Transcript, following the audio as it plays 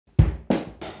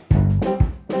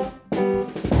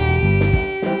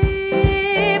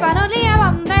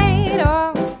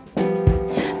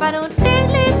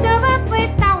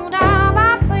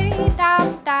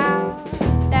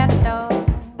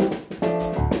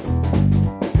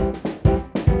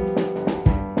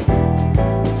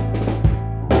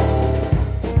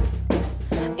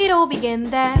began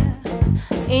there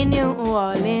in New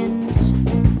Orleans.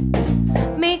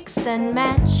 Mix and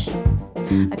match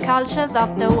the cultures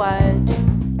of the world,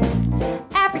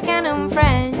 African and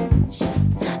French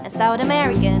and South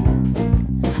American,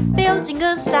 building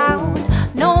a sound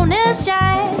known as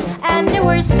jazz. And they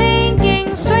were singing,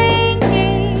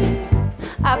 swinging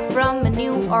up from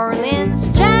New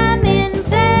Orleans, jamming,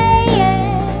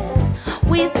 playing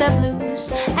with the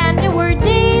blues. And they were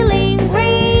dealing,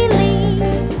 reeling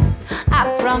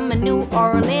up from New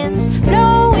Orleans,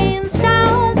 blowing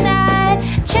sounds that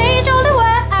change all the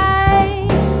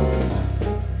world.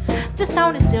 The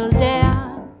sound is still there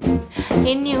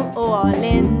in New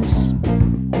Orleans,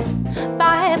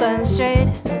 by Bourbon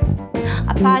Street,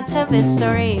 a part of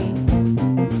history.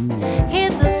 Hear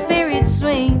the spirit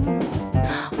swing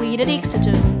with a Dixie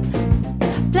tune,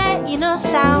 playing a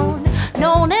sound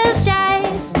known as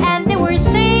jazz. And they were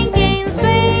singing,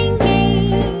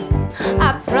 swinging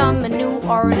up from New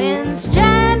Orleans,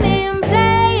 jamming,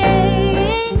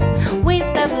 playing with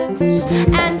the blues.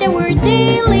 And they were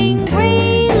dealing,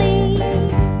 reeling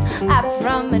up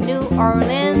from New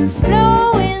Orleans,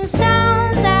 blowing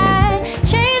sounds that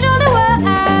change all the world.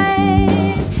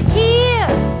 Here,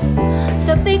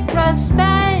 the big brass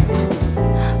band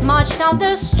march down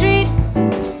the street.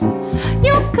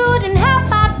 You couldn't help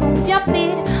but move your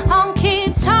feet,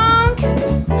 honky tonk.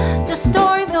 The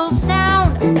story will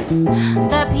sound,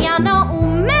 the piano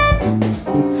man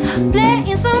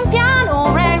playing some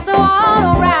piano racks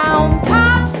all around.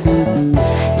 Pops,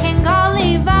 King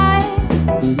Oliver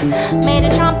made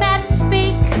a trumpet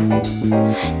speak,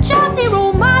 gently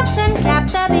romance and clap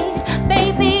the beat.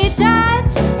 Baby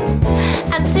Dutch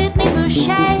and Sidney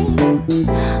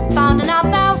Bechet found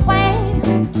another way,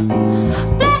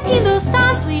 playing the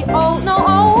songs we all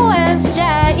know as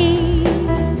jazz.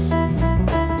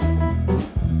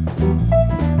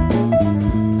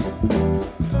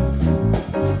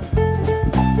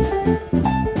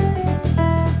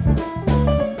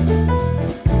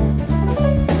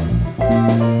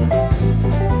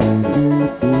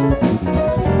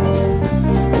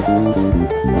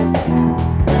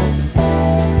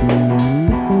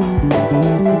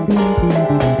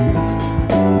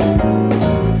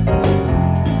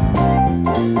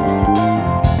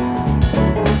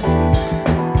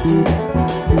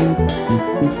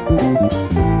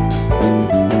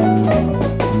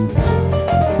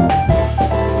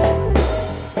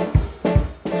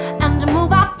 And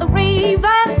move up the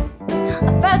river,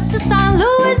 first to St.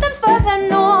 Louis, then further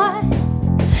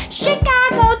north,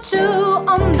 Chicago too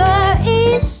on the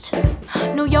east,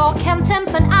 New York and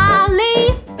Temple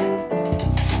Alley,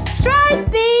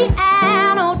 Stripey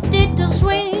and did the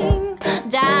swing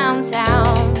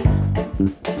downtown.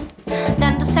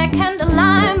 Then the second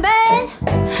line band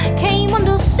came on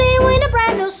the scene with a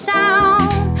brand new sound.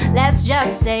 Let's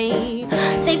just say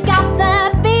they've got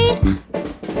the beat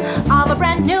of a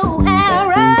brand new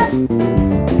era.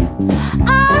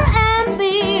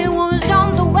 R&B was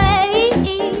on the way.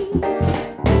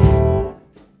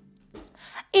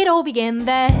 It all began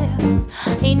there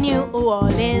in New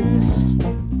Orleans.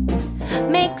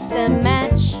 Mix and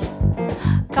match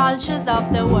cultures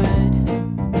of the world.